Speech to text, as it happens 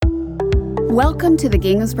Welcome to the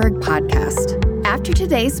Ginghamsburg Podcast. After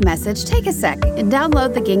today's message, take a sec and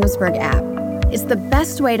download the Ginghamsburg app. It's the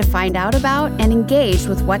best way to find out about and engage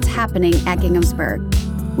with what's happening at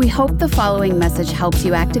Ginghamsburg. We hope the following message helps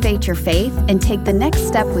you activate your faith and take the next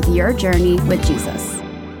step with your journey with Jesus.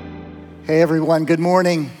 Hey everyone, good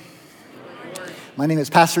morning. My name is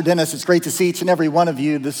Pastor Dennis. It's great to see each and every one of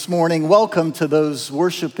you this morning. Welcome to those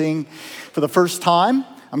worshiping for the first time.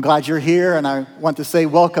 I'm glad you're here, and I want to say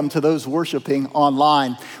welcome to those worshiping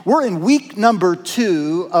online. We're in week number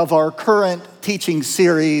 2 of our current teaching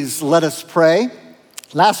series, Let Us Pray.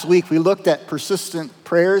 Last week, we looked at persistent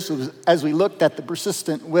prayers as we looked at the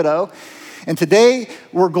persistent widow. And today,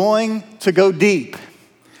 we're going to go deep.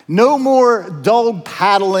 No more dog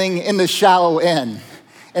paddling in the shallow end.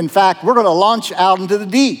 In fact, we're going to launch out into the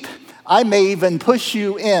deep. I may even push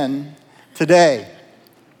you in today.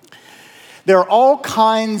 There are all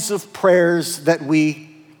kinds of prayers that we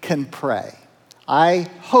can pray. I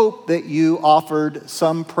hope that you offered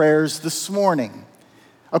some prayers this morning.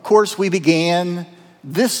 Of course, we began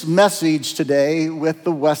this message today with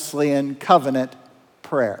the Wesleyan Covenant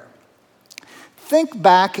Prayer. Think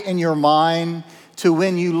back in your mind to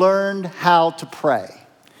when you learned how to pray.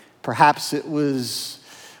 Perhaps it was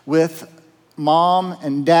with mom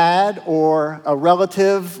and dad or a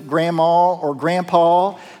relative, grandma or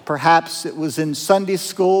grandpa. Perhaps it was in Sunday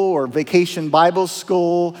school or vacation Bible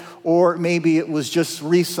school, or maybe it was just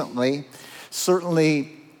recently.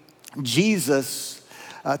 Certainly, Jesus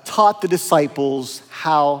taught the disciples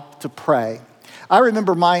how to pray. I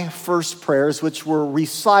remember my first prayers, which were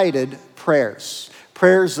recited prayers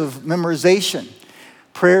of memorization,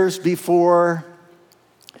 prayers before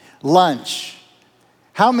lunch.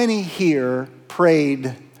 How many here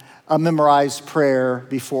prayed a memorized prayer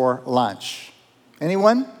before lunch?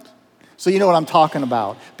 Anyone? So you know what I'm talking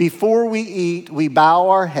about. Before we eat, we bow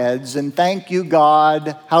our heads and thank you,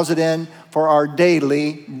 God, how's it in? For our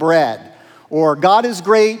daily bread. Or God is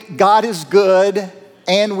great, God is good,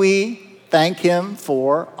 and we thank him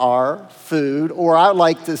for our food. Or I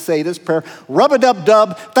like to say this prayer,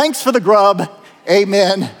 rub-a-dub-dub, thanks for the grub,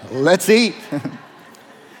 amen, let's eat.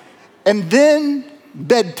 And then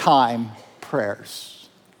bedtime prayers.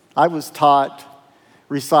 I was taught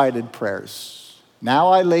recited prayers. Now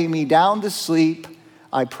I lay me down to sleep.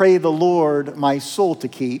 I pray the Lord my soul to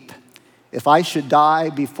keep. If I should die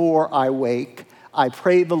before I wake, I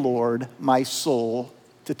pray the Lord my soul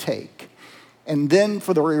to take. And then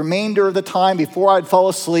for the remainder of the time before I'd fall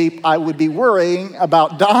asleep, I would be worrying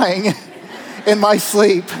about dying in my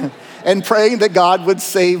sleep and praying that God would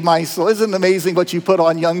save my soul. Isn't it amazing what you put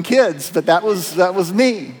on young kids? But that was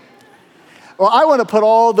me. Well, I want to put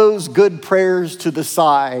all those good prayers to the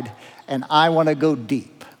side, and I want to go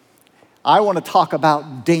deep. I want to talk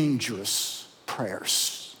about dangerous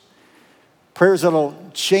prayers. Prayers that'll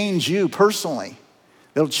change you personally.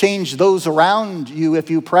 They'll change those around you if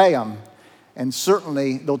you pray them. And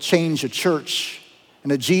certainly they'll change a church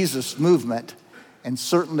and a Jesus movement. And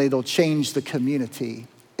certainly they'll change the community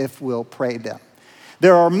if we'll pray them.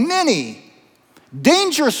 There are many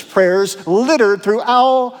dangerous prayers littered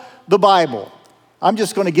throughout the Bible. I'm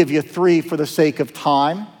just going to give you 3 for the sake of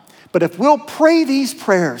time. But if we'll pray these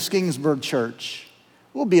prayers, Ginghamsburg Church,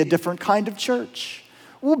 we'll be a different kind of church.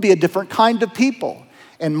 We'll be a different kind of people.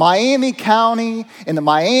 In Miami County, in the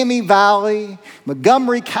Miami Valley,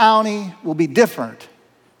 Montgomery County will be different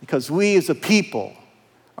because we as a people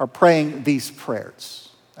are praying these prayers.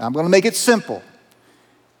 I'm going to make it simple.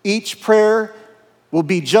 Each prayer will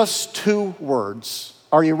be just 2 words.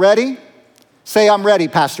 Are you ready? Say, I'm ready,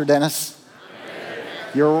 Pastor Dennis.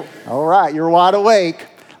 You're all right. You're wide awake.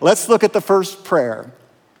 Let's look at the first prayer.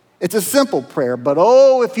 It's a simple prayer, but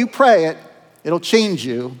if you pray it, it'll change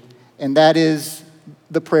you. And that is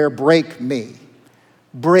the prayer, break me.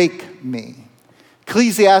 Break me.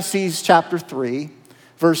 Ecclesiastes chapter 3,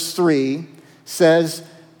 verse 3 says,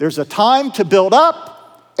 there's a time to build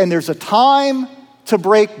up and there's a time to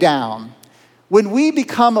break down. When we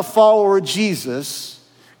become a follower of Jesus,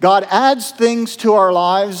 God adds things to our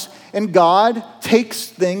lives and God takes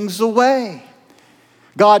things away.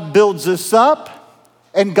 God builds us up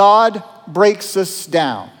and God breaks us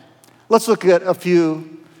down. Let's look at a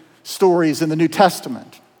few stories in the New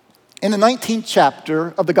Testament. In the 19th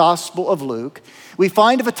chapter of the Gospel of Luke, we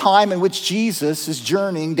find of a time in which Jesus is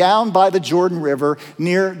journeying down by the Jordan River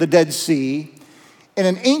near the Dead Sea. In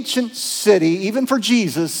an ancient city, even for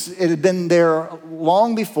Jesus, it had been there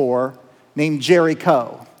long before, named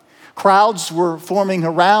Jericho. Crowds were forming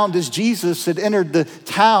around as Jesus had entered the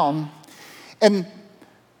town. And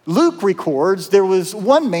Luke records there was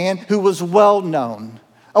one man who was well known,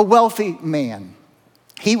 a wealthy man.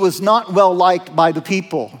 he was not well liked by the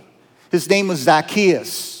people. His name was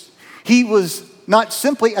Zacchaeus. He was not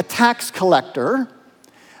simply a tax collector,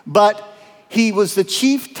 but he was the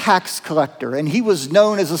chief tax collector, and he was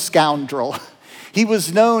known as a scoundrel. He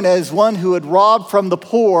was known as one who had robbed from the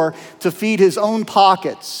poor to feed his own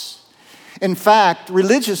pockets. In fact,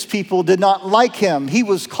 religious people did not like him. He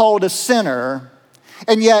was called a sinner,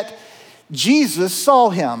 and yet Jesus saw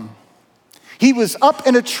him. He was up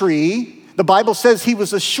in a tree. The Bible says he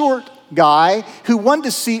was a short guy who wanted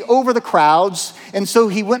to see over the crowds, and so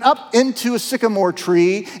he went up into a sycamore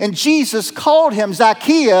tree, and Jesus called him,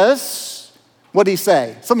 Zacchaeus. What did he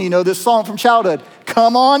say? Some of you know this song from childhood.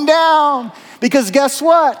 Come on down, because guess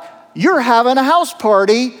what? You're having a house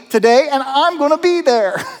party today, and I'm going to be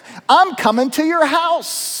there. I'm coming to your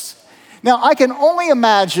house. Now, I can only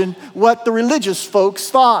imagine what the religious folks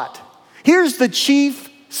thought. Here's the chief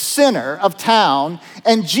sinner of town,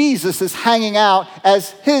 and Jesus is hanging out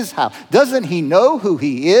as his house. Doesn't he know who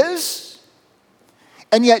he is?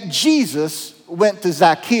 And yet Jesus went to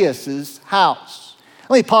Zacchaeus' house.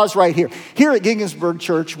 Let me pause right here. Here at Giggensburg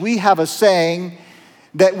Church, we have a saying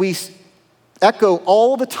that we echo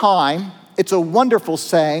all the time. It's a wonderful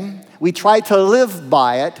saying. We try to live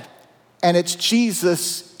by it, and it's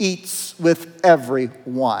Jesus eats with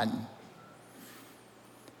everyone.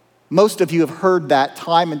 Most of you have heard that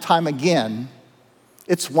time and time again.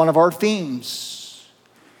 It's one of our themes.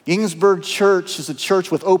 Giggensburg Church is a church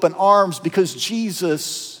with open arms because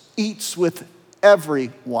Jesus eats with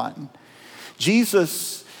everyone.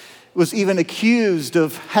 Jesus was even accused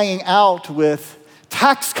of hanging out with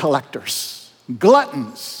tax collectors,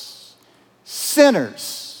 gluttons,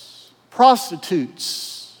 sinners,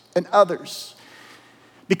 prostitutes, and others.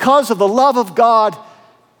 Because of the love of God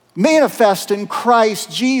manifest in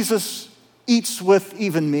Christ, Jesus eats with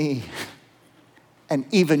even me and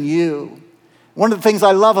even you. One of the things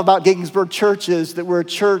I love about Giggensburg Church is that we're a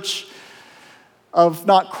church of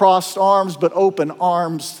not crossed arms, but open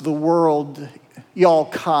arms to the world. Y'all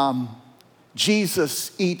come.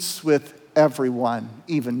 Jesus eats with everyone,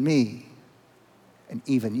 even me and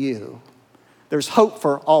even you. There's hope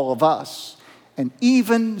for all of us, and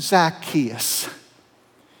even Zacchaeus.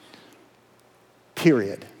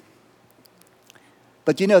 Period.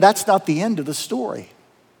 But you know, that's not the end of the story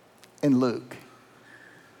in Luke.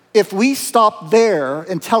 If we stop there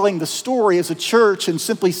in telling the story as a church and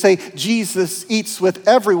simply say Jesus eats with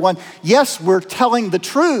everyone, yes, we're telling the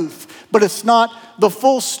truth, but it's not the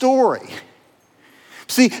full story.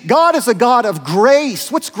 See, God is a God of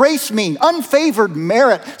grace. What's grace mean? Unfavored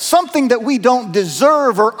merit, something that we don't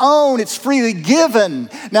deserve or own. It's freely given.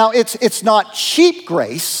 Now, it's not cheap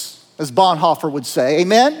grace, as Bonhoeffer would say.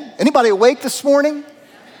 Amen? Anybody awake this morning?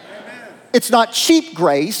 It's not cheap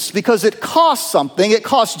grace because it costs something. It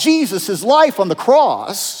cost Jesus his life on the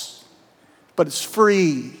cross, but it's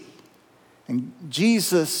free. And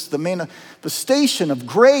Jesus, the manifestation of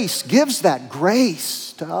grace, gives that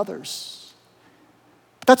grace to others.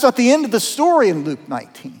 But that's not the end of the story in Luke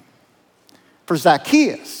 19. For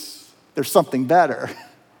Zacchaeus, there's something better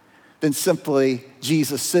than simply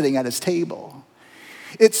Jesus sitting at his table.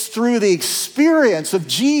 It's through the experience of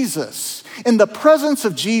Jesus. In the presence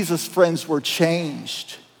of Jesus, friends were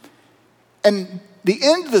changed. And the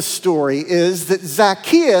end of the story is that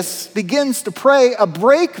Zacchaeus begins to pray a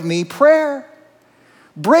break me prayer.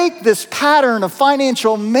 Break this pattern of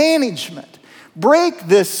financial management. Break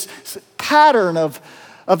this pattern of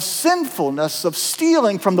sinfulness, of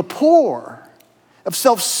stealing from the poor, of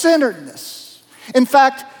self-centeredness. In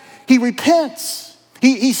fact, he repents.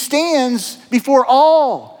 He stands before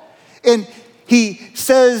all, and he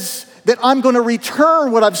says that I'm going to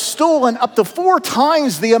return what I've stolen up to 4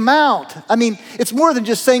 times the amount. I mean, it's more than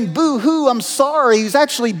just saying, boo-hoo, I'm sorry. He's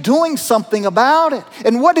actually doing something about it.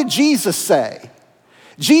 And what did Jesus say?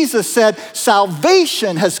 Jesus said,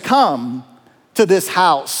 salvation has come to this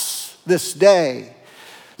house this day.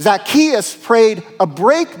 Zacchaeus prayed a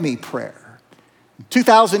break me prayer.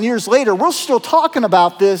 2,000 years later, we're still talking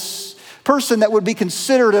about this person that would be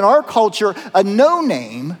considered in our culture a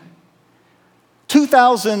no-name,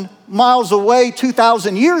 2,000 miles away,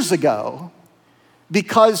 2,000 years ago,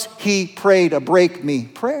 because he prayed a break me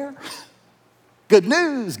prayer. Good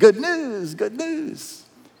news, good news, good news.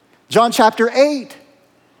 John chapter 8,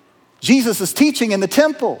 Jesus is teaching in the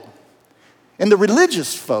temple. And the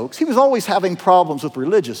religious folks, he was always having problems with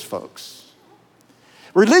religious folks.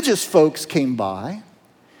 Religious folks came by,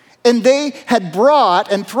 and they had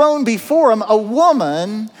brought and thrown before him a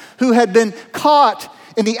woman who had been caught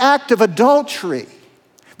in the act of adultery.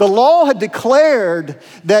 The law had declared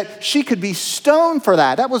that she could be stoned for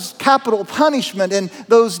that. That was capital punishment in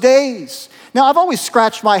those days. Now, I've always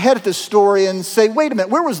scratched my head at this story and say, wait a minute,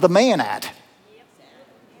 where was the man at?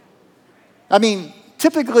 I mean,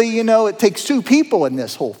 typically, it takes two people in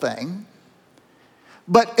this whole thing.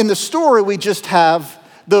 But in the story, we just have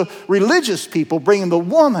the religious people bringing the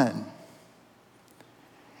woman.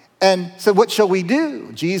 And so what shall we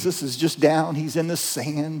do? Jesus is just down. He's in the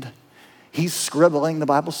sand. He's scribbling, the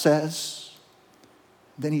Bible says.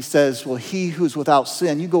 Then he says, well, he who's without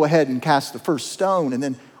sin, you go ahead and cast the first stone, and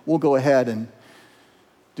then we'll go ahead and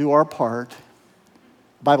do our part.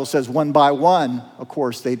 The Bible says one by one, of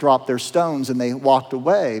course, they dropped their stones and they walked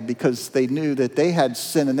away because they knew that they had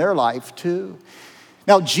sin in their life too.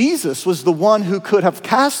 Now, Jesus was the one who could have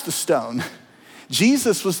cast the stone.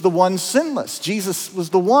 Jesus was the one sinless. Jesus was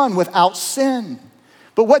the one without sin.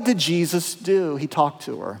 But what did Jesus do? He talked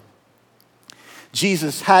to her.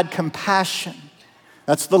 Jesus had compassion.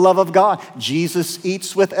 That's the love of God. Jesus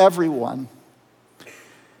eats with everyone.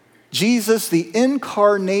 Jesus, the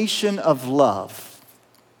incarnation of love,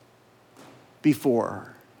 before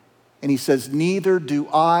her. And he says, neither do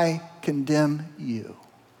I condemn you,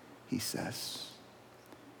 he says.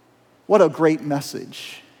 What a great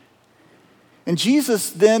message. And Jesus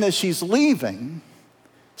then, as she's leaving,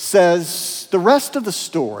 says the rest of the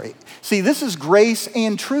story. See, this is grace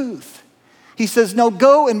and truth. He says, no,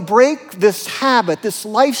 go and break this habit, this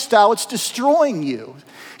lifestyle. It's destroying you.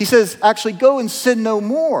 He says, actually, go and sin no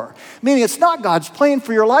more. Meaning it's not God's plan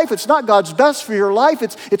for your life. It's not God's best for your life.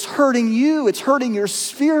 It's hurting you. It's hurting your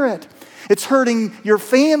spirit. It's hurting your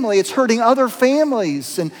family. It's hurting other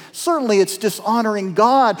families. And certainly it's dishonoring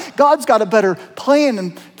God. God's got a better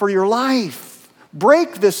plan for your life.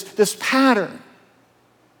 Break this pattern.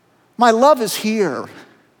 My love is here.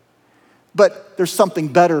 But there's something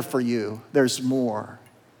better for you. There's more.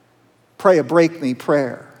 Pray a break me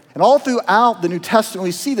prayer. And all throughout the New Testament,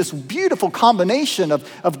 we see this beautiful combination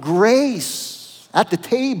of grace at the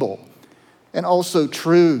table and also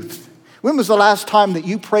truth. When was the last time that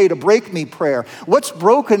you prayed a break me prayer? What's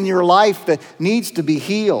broken in your life that needs to be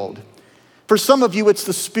healed? For some of you, it's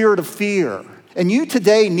the spirit of fear. And you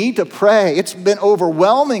today need to pray. It's been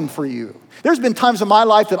overwhelming for you. There's been times in my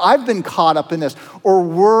life that I've been caught up in this, or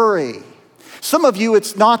worry. Some of you,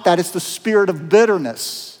 it's not that. It's the spirit of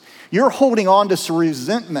bitterness. You're holding on to some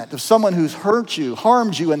resentment of someone who's hurt you,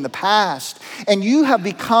 harmed you in the past. And you have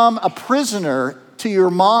become a prisoner to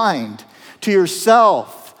your mind, to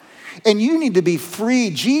yourself. And you need to be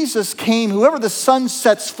free. Jesus came. Whoever the Son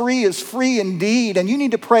sets free is free indeed. And you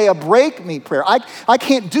need to pray a break me prayer. I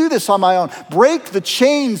can't do this on my own. Break the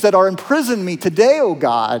chains that are imprisoning me today, oh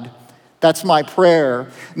God. That's my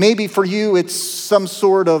prayer. Maybe for you, it's some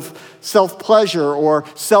sort of self-pleasure or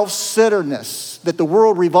self-centeredness, that the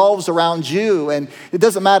world revolves around you, and it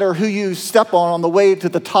doesn't matter who you step on the way to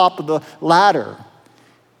the top of the ladder.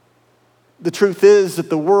 The truth is that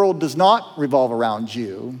the world does not revolve around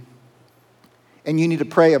you, and you need to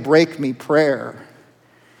pray a break me prayer.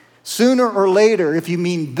 Sooner or later, if you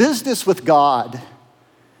mean business with God,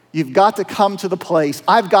 you've got to come to the place,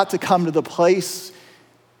 I've got to come to the place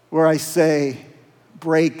where I say,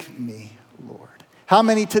 break me, Lord. How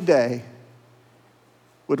many today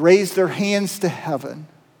would raise their hands to heaven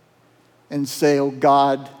and say, oh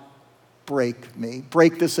God, break me,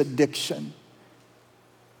 break this addiction.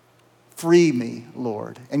 Free me,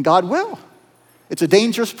 Lord. And God will. It's a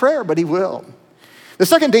dangerous prayer, but he will. The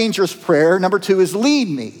second dangerous prayer, number 2, is lead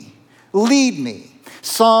me. Lead me.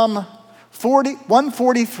 Psalm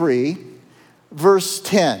 143, verse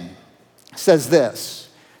 10 says this.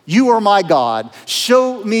 You are my God.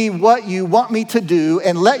 Show me what you want me to do,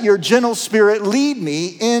 and let your gentle spirit lead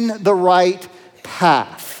me in the right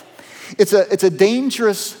path. It's a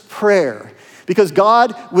dangerous prayer because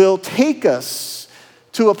God will take us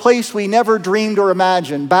to a place we never dreamed or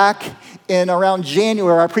imagined. Back in around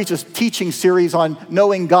January, I preached a teaching series on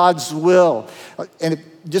knowing God's will. And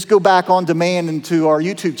just go back on demand into our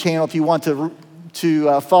YouTube channel if you want to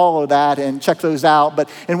follow that and check those out. But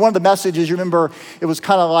in one of the messages, you remember, it was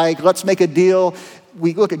kind of like, let's make a deal.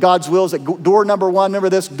 We look at God's wills at door number 1, remember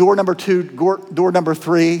this, door number 2, door number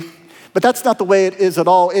 3. But that's not the way it is at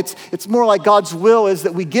all. It's more like God's will is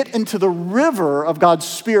that we get into the river of God's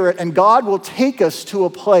Spirit, and God will take us to a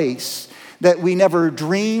place that we never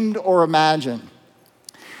dreamed or imagined.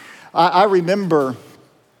 I remember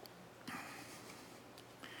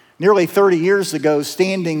nearly 30 years ago,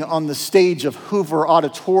 standing on the stage of Hoover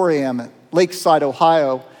Auditorium at Lakeside,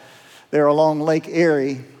 Ohio, there along Lake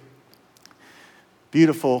Erie.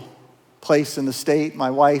 Beautiful place in the state.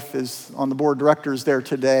 My wife is on the board of directors there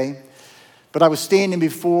today. But I was standing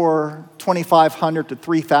before 2,500 to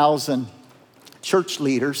 3,000 church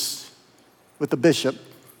leaders with the bishop.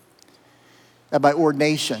 at my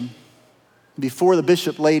ordination. Before the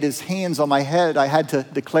bishop laid his hands on my head, I had to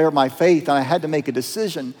declare my faith, and I had to make a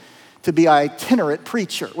decision to be an itinerant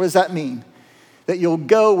preacher. What does that mean? That you'll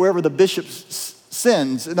go wherever the bishop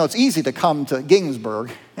sends. No, it's easy to come to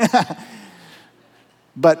Ginghamsburg,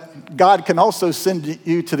 but God can also send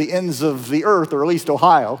you to the ends of the earth, or at least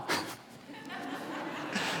Ohio.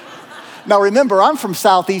 Now remember, I'm from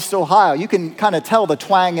Southeast Ohio. You can kind of tell the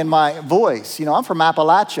twang in my voice. I'm from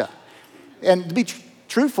Appalachia. And to be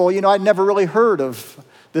truthful, I'd never really heard of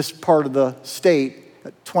this part of the state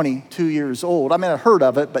at 22 years old. I mean, I heard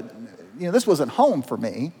of it, but this wasn't home for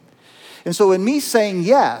me. And so in me saying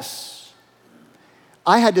yes,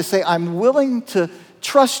 I had to say, I'm willing to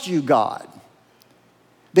trust you, God,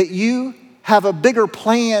 that you have a bigger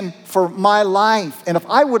plan for my life. And if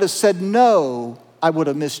I would have said no, I would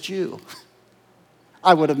have missed you.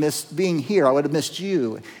 I would have missed being here. I would have missed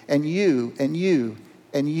you and you and you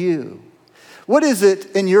and you. What is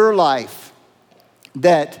it in your life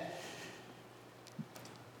that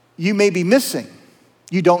you may be missing?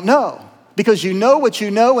 You don't know. Because you know what you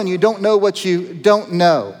know and you don't know what you don't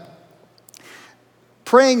know.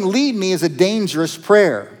 Praying, lead me, is a dangerous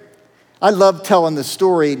prayer. I love telling the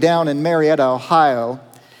story down in Marietta, Ohio.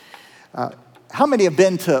 How many have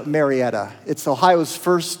been to Marietta? It's Ohio's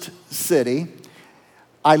first city.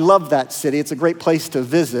 I love that city. It's a great place to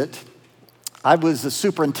visit. I was the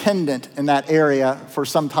superintendent in that area for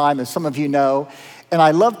some time, as some of you know. And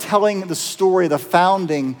I love telling the story of the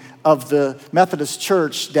founding of the Methodist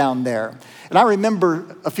Church down there. And I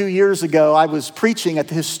remember a few years ago, I was preaching at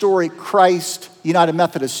the historic Christ United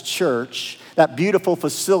Methodist Church, that beautiful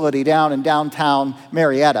facility down in downtown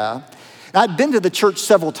Marietta. And I'd been to the church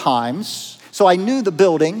several times, so I knew the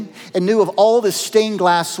building and knew of all the stained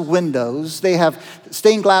glass windows. They have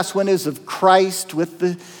stained glass windows of Christ with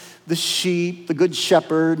the sheep, the good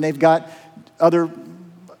shepherd, and they've got other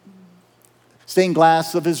stained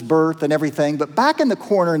glass of his birth and everything. But back in the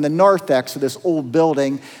corner in the narthex of this old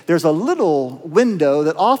building, there's a little window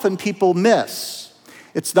that often people miss.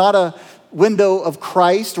 It's not a window of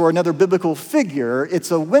Christ or another biblical figure.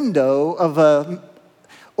 It's a window of an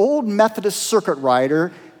old Methodist circuit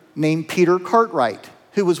rider named Peter Cartwright,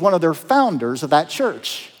 who was one of their founders of that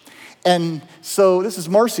church. And so this is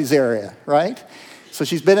Marcy's area, right? So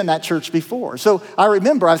she's been in that church before. So I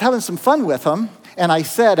remember I was having some fun with him. And I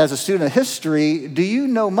said, as a student of history, do you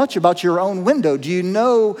know much about your own window? Do you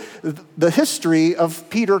know the history of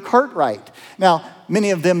Peter Cartwright? Now,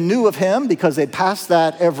 many of them knew of him because they'd pass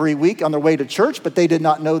that every week on their way to church, but they did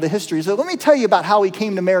not know the history. So let me tell you about how he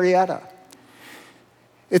came to Marietta.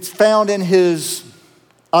 It's found in his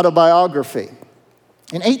autobiography.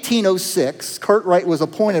 In 1806, Cartwright was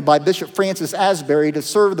appointed by Bishop Francis Asbury to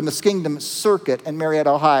serve the Muskingum Circuit in Marietta,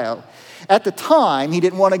 Ohio. At the time, he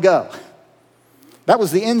didn't want to go. That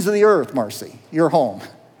was the ends of the earth, Marcy, your home,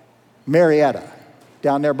 Marietta,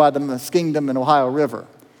 down there by the Muskingum and Ohio River.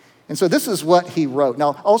 And so this is what he wrote.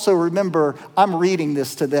 Now, also remember, I'm reading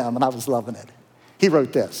this to them, and I was loving it. He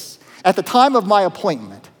wrote this. At the time of my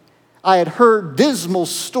appointment, I had heard dismal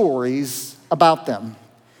stories about them.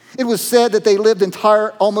 It was said that they lived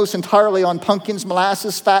almost entirely on pumpkins,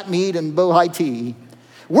 molasses, fat meat, and bohai tea.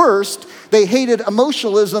 Worst, they hated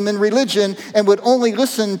emotionalism in religion and would only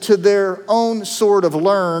listen to their own sort of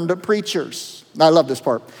learned preachers. I love this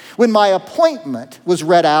part. When my appointment was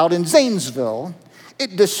read out in Zanesville,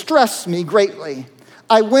 it distressed me greatly.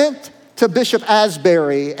 I went to Bishop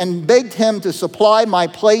Asbury and begged him to supply my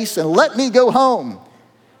place and let me go home.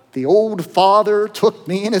 The old father took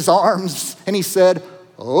me in his arms and he said,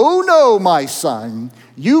 "Oh no, my son,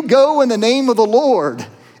 you go in the name of the Lord.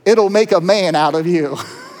 It'll make a man out of you."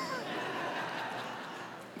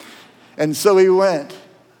 And so he went.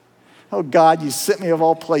 Oh God, you sent me of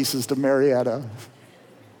all places to Marietta.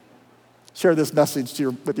 Share this message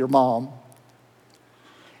with your mom.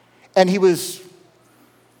 And he was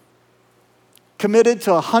committed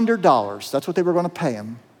to $100. That's what they were going to pay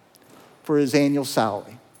him for his annual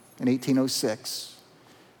salary in 1806.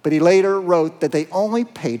 But he later wrote that they only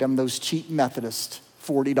paid him, those cheap Methodists,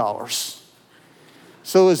 $40.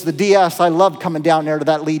 So as the DS, I loved coming down there to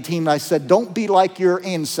that lead team. And I said, don't be like your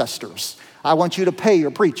ancestors. I want you to pay your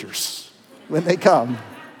preachers when they come.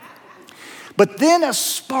 But then a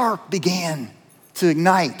spark began to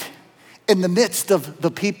ignite in the midst of the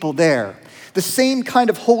people there. The same kind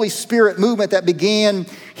of Holy Spirit movement that began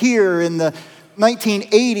here in the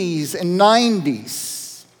 1980s and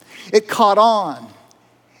 90s. It caught on.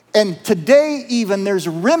 And today even there's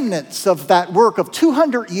remnants of that work of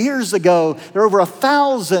 200 years ago. There are over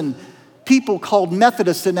 1,000 people called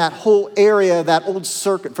Methodists in that whole area, that old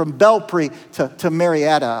circuit from Belpre to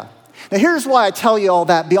Marietta. Now, here's why I tell you all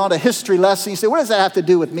that beyond a history lesson. You say, what does that have to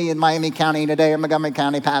do with me in Miami County today, or Montgomery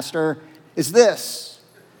County pastor? Is this: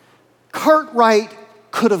 Cartwright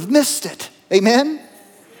could have missed it. Amen?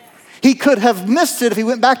 He could have missed it if he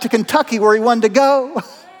went back to Kentucky where he wanted to go.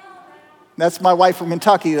 That's my wife from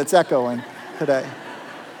Kentucky that's echoing today.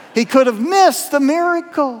 He could have missed the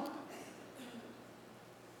miracle.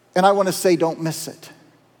 And I want to say, don't miss it.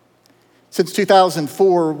 Since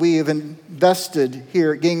 2004, we have invested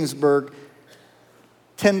here at Gingsburg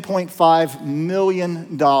 $10.5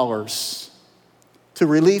 million to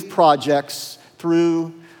relief projects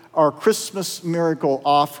through our Christmas miracle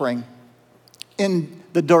offering. In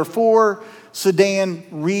the Darfur, Sudan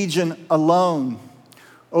region alone,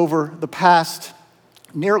 over the past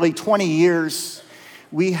nearly 20 years,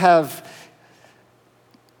 we have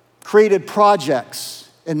created projects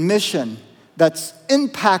and mission that's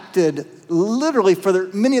impacted literally for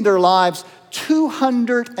many of their lives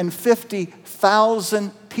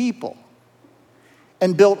 250,000 people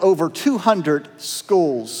and built over 200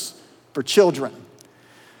 schools for children.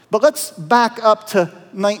 But let's back up to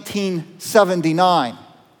 1979.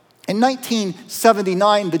 In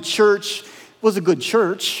 1979, the church was a good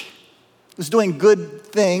church. It was doing good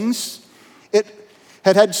things. It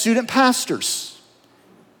had student pastors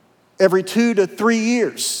every 2 to 3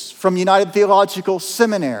 years from United Theological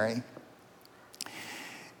Seminary.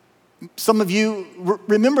 Some of you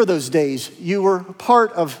remember those days. You were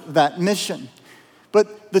part of that mission.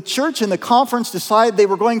 But the church and the conference decided they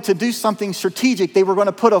were going to do something strategic. They were going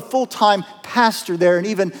to put a full-time pastor there and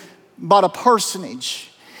even bought a parsonage.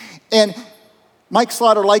 And Mike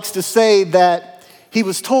Slaughter likes to say that he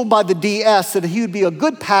was told by the DS that he would be a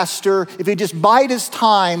good pastor if he just bide his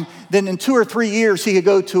time, then in 2 or 3 years he could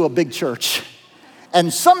go to a big church.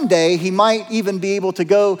 And someday he might even be able to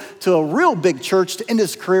go to a real big church to end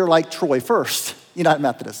his career like Troy First United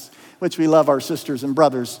Methodist, which we love our sisters and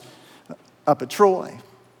brothers up at Troy.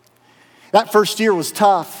 That first year was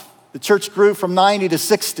tough. The church grew from 90 to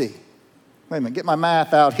 60. Wait a minute, get my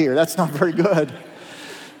math out here. That's not very good.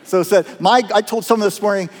 So it said, I told someone this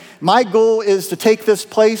morning, my goal is to take this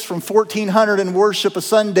place from 1,400 in worship a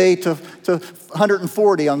Sunday to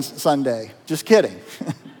 140 on Sunday. Just kidding.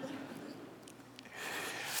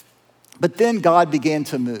 But then God began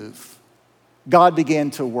to move. God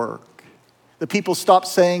began to work. The people stopped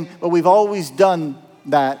saying, well, we've always done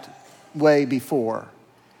that way before.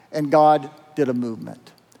 And God did a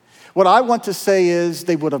movement. What I want to say is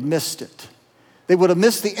they would have missed it. They would have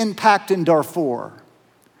missed the impact in Darfur.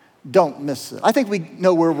 Don't miss it. I think we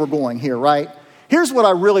know where we're going here, right? Here's what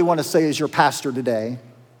I really want to say as your pastor today.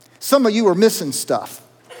 Some of you are missing stuff,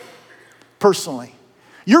 personally.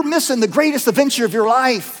 You're missing the greatest adventure of your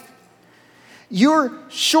life. You're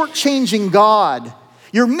shortchanging God.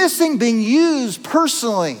 You're missing being used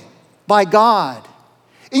personally by God.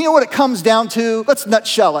 And you know what it comes down to? Let's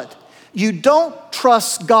nutshell it. You don't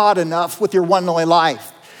trust God enough with your one and only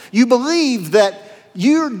life. You believe that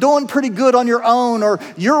you're doing pretty good on your own, or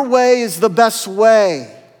your way is the best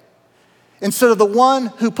way, instead of the one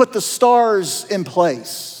who put the stars in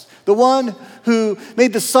place, the one who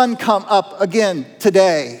made the sun come up again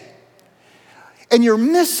today. And you're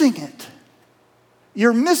missing it.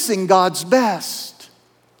 You're missing God's best.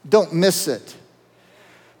 Don't miss it.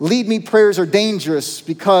 Lead me prayers are dangerous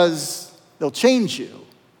because they'll change you,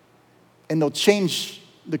 and they'll change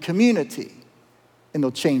the community, and they'll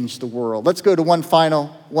change the world. Let's go to one final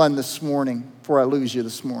one this morning before I lose you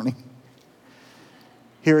this morning.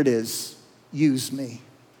 Here it is. Use me.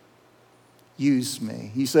 Use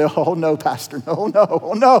me. You say, oh no, Pastor,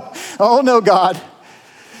 no, God.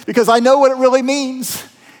 Because I know what it really means.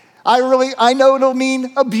 I know it'll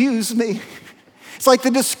mean abuse me. It's like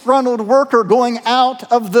the disgruntled worker going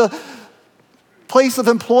out of the place of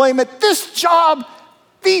employment. This job,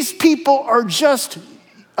 these people are just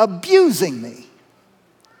abusing me.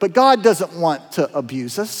 But God doesn't want to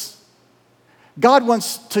abuse us. God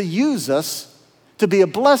wants to use us to be a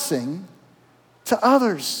blessing to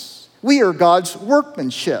others. We are God's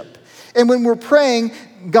workmanship. And when we're praying,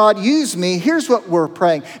 God, use me, here's what we're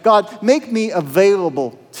praying. God, make me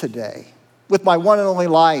available today with my one and only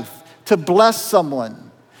life to bless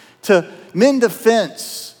someone, to mend a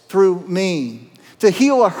fence through me, to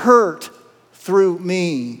heal a hurt through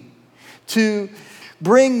me, to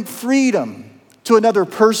bring freedom to another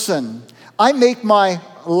person. I make my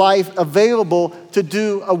life available to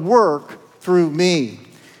do a work through me.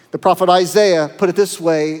 The prophet Isaiah put it this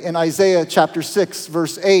way in Isaiah chapter 6,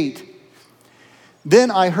 verse 8.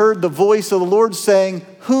 Then I heard the voice of the Lord saying,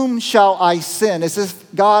 whom shall I send? As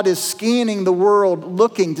if God is scanning the world,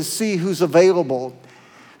 looking to see who's available.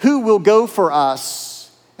 Who will go for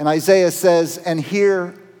us? And Isaiah says, and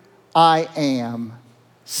here I am,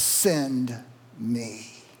 send me,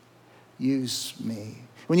 use me.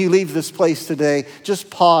 When you leave this place today, just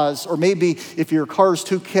pause, or maybe if your car's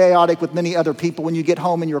too chaotic with many other people, when you get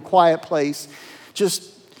home in your quiet place,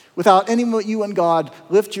 just without any but you and God,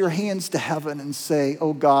 lift your hands to heaven and say,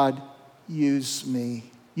 oh God, use me.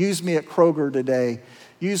 Use me at Kroger today.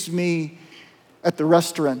 Use me at the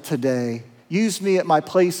restaurant today. Use me at my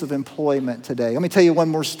place of employment today. Let me tell you one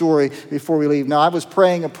more story before we leave. Now, I was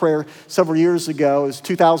praying a prayer several years ago. It was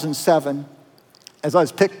 2007. As I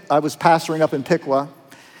was pastoring up in Piqua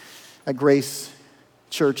at Grace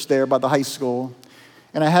Church there by the high school.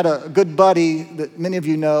 And I had a good buddy that many of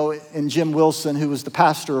you know in Jim Wilson, who was the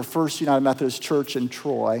pastor of First United Methodist Church in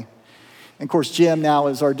Troy. And of course, Jim now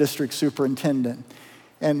is our district superintendent.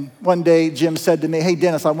 And one day, Jim said to me, hey,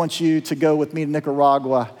 Dennis, I want you to go with me to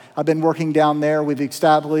Nicaragua. I've been working down there. We've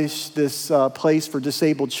established this place for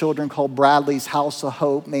disabled children called Bradley's House of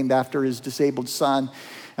Hope, named after his disabled son.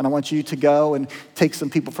 And I want you to go and take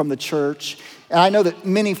some people from the church. And I know that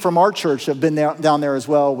many from our church have been down there as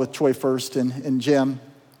well with Troy First and Jim.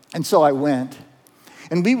 And so I went.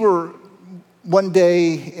 And we were one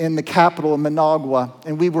day in the capital of Managua,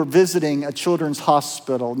 and we were visiting a children's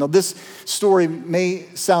hospital. Now, this story may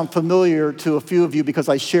sound familiar to a few of you because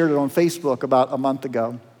I shared it on Facebook about a month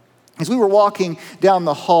ago. As we were walking down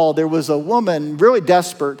the hall, there was a woman, really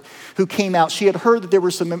desperate, who came out. She had heard that there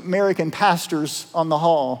were some American pastors on the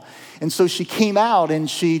hall. And so she came out and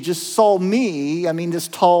she just saw me, this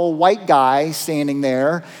tall white guy standing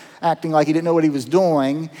there, acting like he didn't know what he was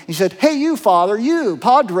doing. He said, hey, you, Father, you,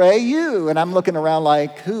 Padre, you. And I'm looking around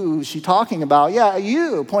like, who is she talking about? Yeah,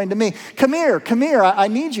 you, pointing to me. Come here. I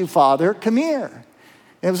need you, Father. Come here.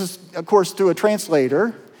 And it was, of course, through a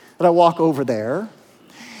translator that I walk over there.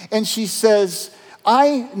 And she says,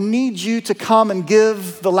 I need you to come and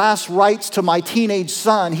give the last rites to my teenage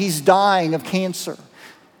son. He's dying of cancer.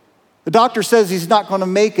 The doctor says he's not going to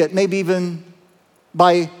make it, maybe even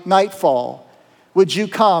by nightfall. Would you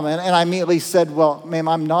come? And I immediately said, well, ma'am,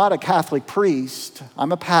 I'm not a Catholic priest.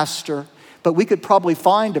 I'm a pastor. But we could probably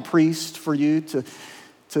find a priest for you to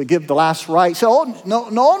give the last rites. So, oh,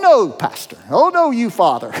 no, Pastor. Oh, no, you,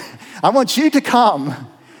 Father. I want you to come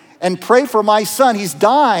and pray for my son. He's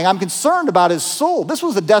dying. I'm concerned about his soul. This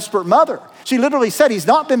was a desperate mother. She literally said he's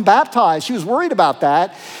not been baptized. She was worried about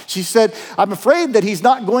that. She said, I'm afraid that he's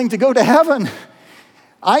not going to go to heaven.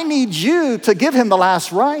 I need you to give him the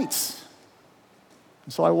last rites.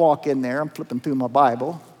 And so I walk in there. I'm flipping through my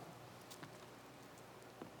Bible.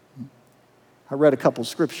 I read a couple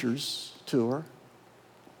scriptures to her.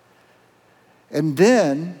 And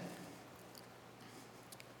then,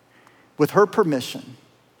 with her permission,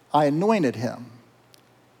 I anointed him.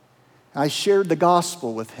 I shared the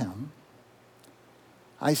gospel with him.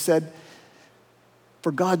 I said,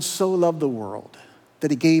 for God so loved the world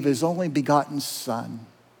that he gave his only begotten son,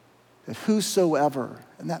 that whosoever,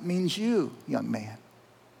 and that means you, young man,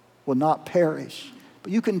 will not perish,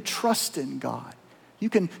 but you can trust in God. You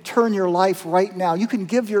can turn your life right now. You can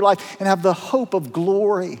give your life and have the hope of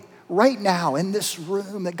glory right now in this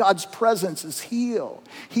room, that God's presence is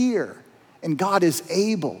here, and God is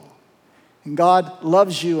able. And God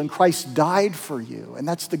loves you, and Christ died for you. And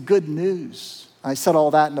that's the good news. I said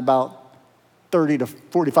all that in about 30 to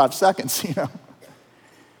 45 seconds,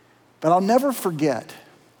 But I'll never forget,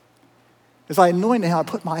 as I anointed him, I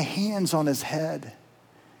put my hands on his head.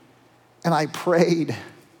 And I prayed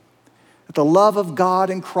that the love of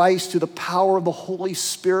God in Christ through the power of the Holy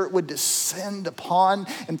Spirit would descend upon.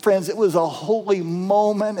 And friends, it was a holy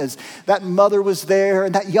moment as that mother was there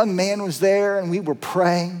and that young man was there and we were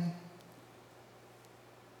praying.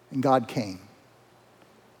 And God came.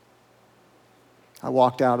 I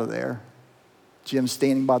walked out of there. Jim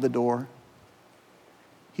standing by the door.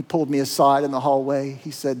 He pulled me aside in the hallway.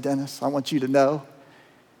 He said, Dennis, I want you to know,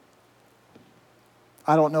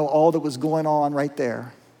 I don't know all that was going on right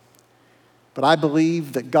there, but I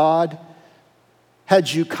believe that God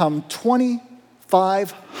had you come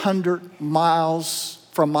 2,500 miles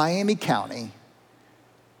from Miami County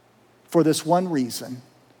for this one reason,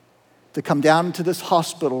 to come down into this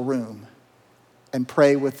hospital room and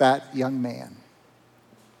pray with that young man.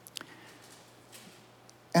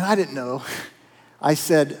 And I didn't know. I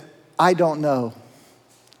said, I don't know,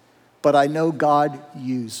 but I know God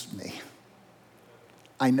used me.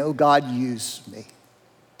 I know God used me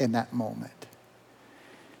in that moment.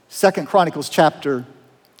 2 Chronicles chapter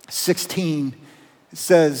 16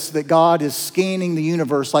 says that God is scanning the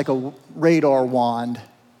universe like a radar wand.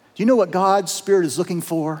 Do you know what God's Spirit is looking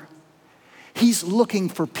for? He's looking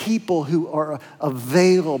for people who are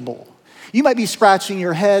available. You might be scratching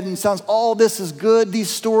your head and sounds, all this is good, these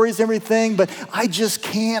stories, everything, but I just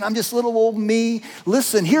can't. I'm just little old me.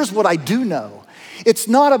 Listen, here's what I do know. It's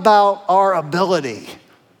not about our ability.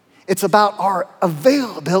 It's about our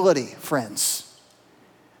availability, friends.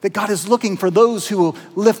 That God is looking for those who will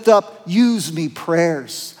lift up, use me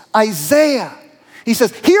prayers. Isaiah, he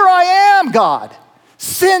says, here I am, God.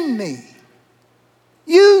 Send me.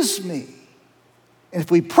 Use me. And if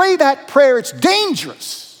we pray that prayer, it's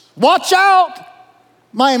dangerous. Watch out,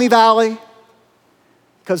 Miami Valley,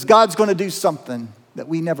 because God's going to do something that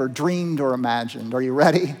we never dreamed or imagined. Are you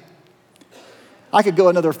ready? I could go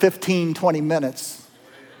another 15, 20 minutes.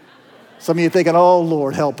 Some of you thinking, oh,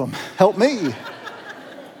 Lord, help them. Help me.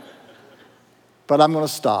 But I'm going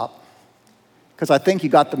to stop because I think you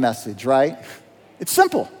got the message, right? It's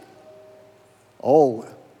simple. Oh,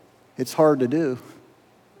 it's hard to do.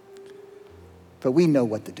 But we know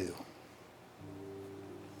what to do.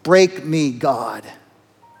 Break me, God.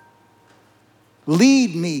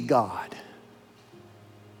 Lead me, God.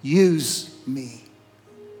 Use me,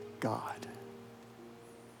 God.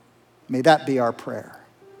 May that be our prayer.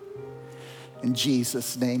 In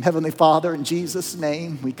Jesus' name. Heavenly Father, in Jesus'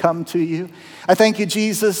 name, we come to you. I thank you,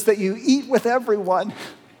 Jesus, that you eat with everyone.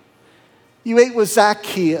 You ate with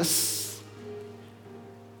Zacchaeus.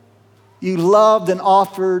 You loved and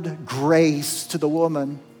offered grace to the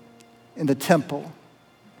woman in the temple.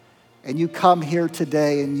 And you come here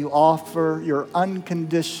today and you offer your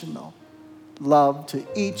unconditional love to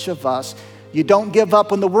each of us. You don't give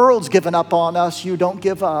up when the world's given up on us. You don't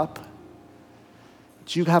give up.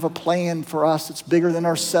 But you have a plan for us that's bigger than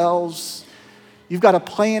ourselves. You've got a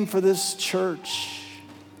plan for this church.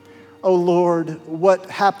 Oh Lord, what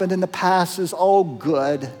happened in the past is all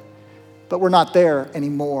good, but we're not there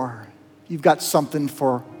anymore. You've got something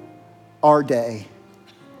for our day,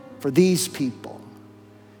 for these people.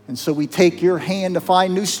 And so we take your hand to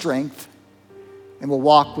find new strength, and we'll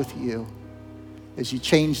walk with you as you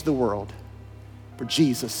change the world for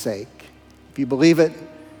Jesus' sake. If you believe it,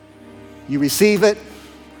 you receive it,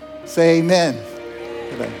 say amen.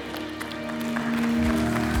 Amen.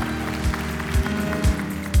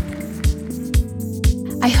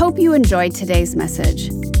 I hope you enjoyed today's message.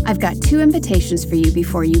 I've got 2 invitations for you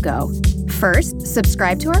before you go. First,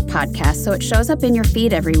 subscribe to our podcast so it shows up in your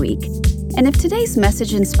feed every week. And if today's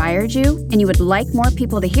message inspired you and you would like more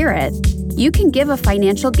people to hear it, you can give a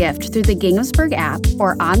financial gift through the Ginghamsburg app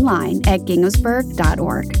or online at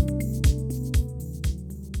ginghamsburg.org.